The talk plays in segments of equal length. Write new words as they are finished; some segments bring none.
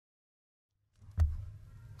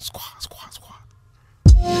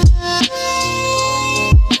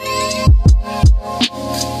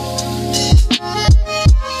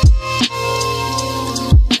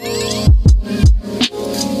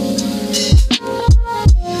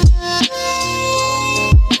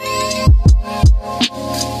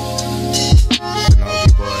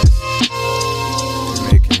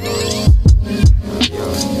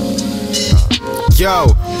Yo,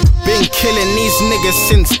 been killing these niggas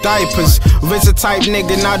since diapers. RZA type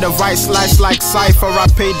nigga, now the right slice like Cypher. I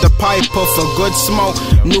paid the piper for good smoke.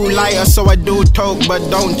 New lighter, so I do talk, but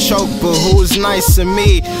don't choke. But who's nice to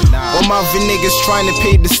me? All my niggas trying to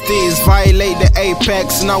pay the steers, violate the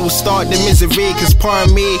apex, and I will start the misery. Cause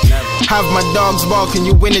pardon me, have my dogs barking,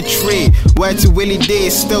 you in a tree. Where to Willie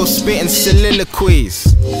D, still spitting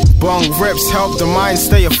soliloquies. Bong rips help the mind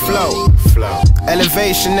stay afloat.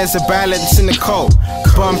 Elevation, there's a balance in the coat.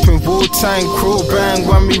 Bumping Wu-Tang crew bang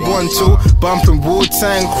when we want to. Bumping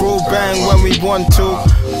Wu-Tang crew bang when we want to.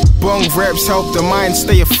 Bong reps help the mind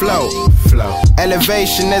stay afloat.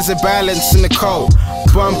 Elevation, there's a balance in the coat.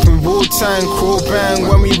 Bumping Wu-Tang crew bang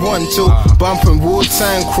when we want to. Bumping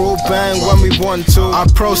Wu-Tang crew bang when we want to. I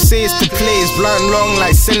proceeds to please, blunt long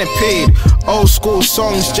like centipede. Old school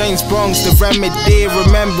songs, James Bond's the remedy.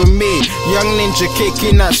 Remember me, young ninja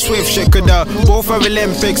kicking that swift shit. Coulda both are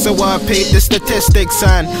Olympics, so I paid the statistics.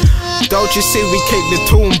 And don't you see we kick the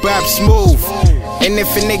tune bap smooth? And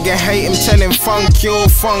if a nigga hate him, tell him funk you,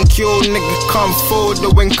 nigga kung fu,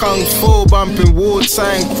 doing kung fu. Bumping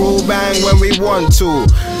Wu-Tang crew bang when we want to.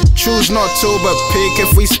 Choose not to, but pick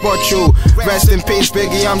if we spot you. Rest in peace,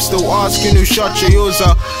 Biggie, I'm still asking who shot you. You's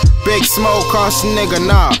a big smoke ass nigga,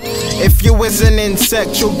 nah. If you was an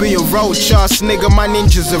insect, you'll be a roach ass nigga. My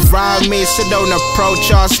ninjas around me, so don't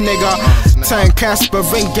approach ass nigga. Turn Casper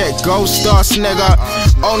and get ghost ass nigga.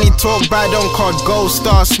 Only talk bad on called ghost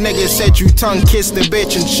ass nigga. Said you tongue kiss the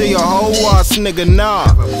bitch and she a hoe ass nigga, nah.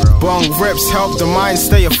 Bong rips help the mind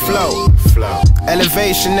stay afloat.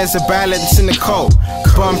 Elevation, there's a balance in the coat.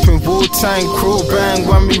 Bumping Wu-Tang crew bang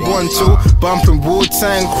when we want to. Bumping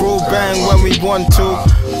Wu-Tang crew bang when we want to.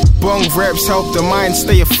 Bong reps help the mind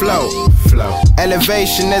stay afloat.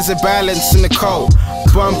 Elevation, there's a balance in the coat.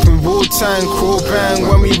 Bumping Wu-Tang crew bang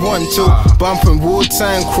when we want to. Bumping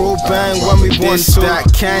Wu-Tang crew bang when we want to.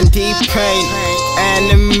 That candy paint,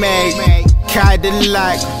 anime,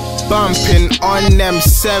 Cadillac. Bumping on them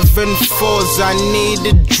 7-4s. I need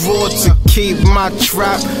a draw to keep my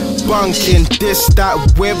trap bunking. This, that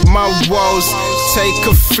with my woes. Take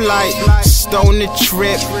a flight, stone a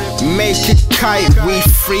trip, make a kite. We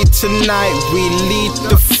free tonight, we lead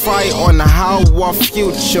the fight on how our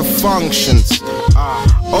future functions.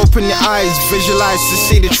 Open your eyes, visualize to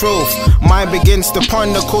see the truth. Mind begins to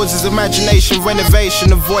ponder, causes imagination,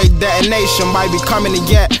 renovation, avoid detonation by becoming a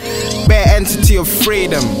yet bare entity of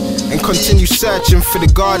freedom, and continue searching for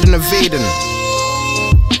the Garden of Eden.